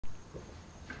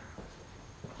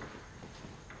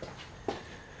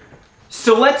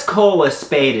So let's call a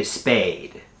spade a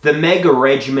spade. The mega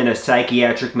regimen of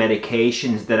psychiatric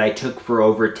medications that I took for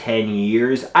over 10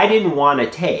 years, I didn't want to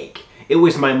take. It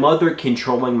was my mother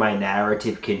controlling my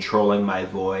narrative, controlling my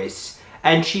voice,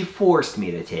 and she forced me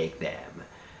to take them.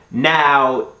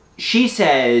 Now, she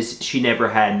says she never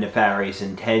had nefarious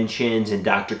intentions, and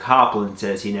Dr. Copland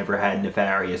says he never had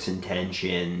nefarious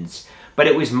intentions. But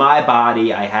it was my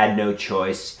body, I had no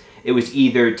choice. It was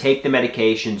either take the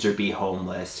medications or be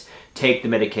homeless, take the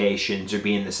medications or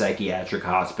be in the psychiatric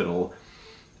hospital.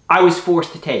 I was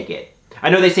forced to take it. I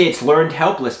know they say it's learned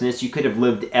helplessness, you could have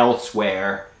lived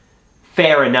elsewhere.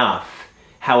 Fair enough.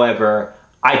 However,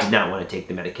 I did not want to take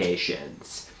the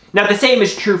medications. Now, the same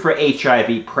is true for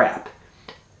HIV PrEP.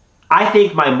 I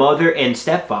think my mother and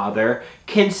stepfather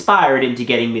conspired into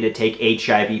getting me to take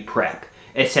HIV PrEP,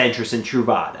 Essentris and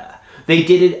Truvada. They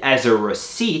did it as a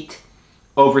receipt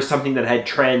over something that had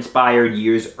transpired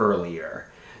years earlier.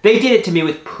 They did it to me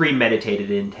with premeditated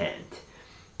intent.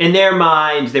 In their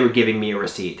minds, they were giving me a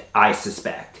receipt, I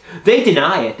suspect. They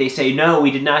deny it. They say, no, we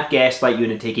did not gaslight you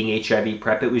into taking HIV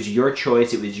PrEP. It was your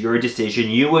choice. It was your decision.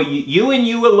 You and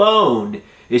you alone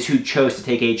is who chose to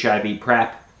take HIV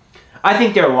PrEP. I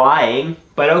think they're lying,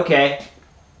 but okay.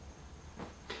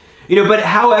 But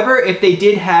however, if they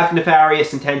did have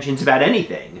nefarious intentions about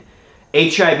anything,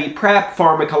 HIV PrEP,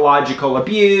 pharmacological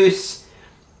abuse,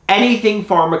 anything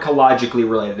pharmacologically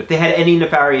related, if they had any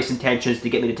nefarious intentions to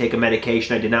get me to take a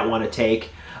medication I did not want to take,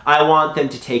 I want them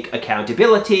to take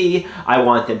accountability, I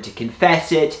want them to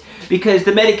confess it, because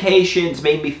the medications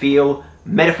made me feel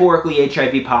metaphorically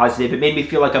HIV positive, it made me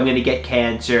feel like I'm going to get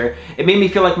cancer, it made me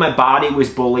feel like my body was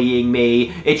bullying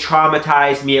me, it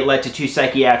traumatized me, it led to 2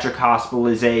 psychiatric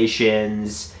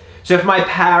hospitalizations. So if my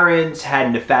parents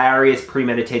had nefarious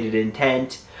premeditated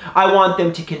intent, I want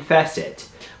them to confess it.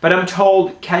 But I'm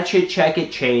told, catch it, check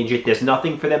it, change it, there's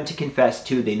nothing for them to confess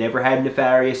to, they never had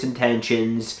nefarious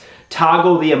intentions,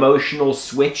 toggle the emotional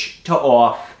switch to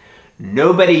off,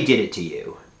 nobody did it to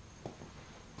you.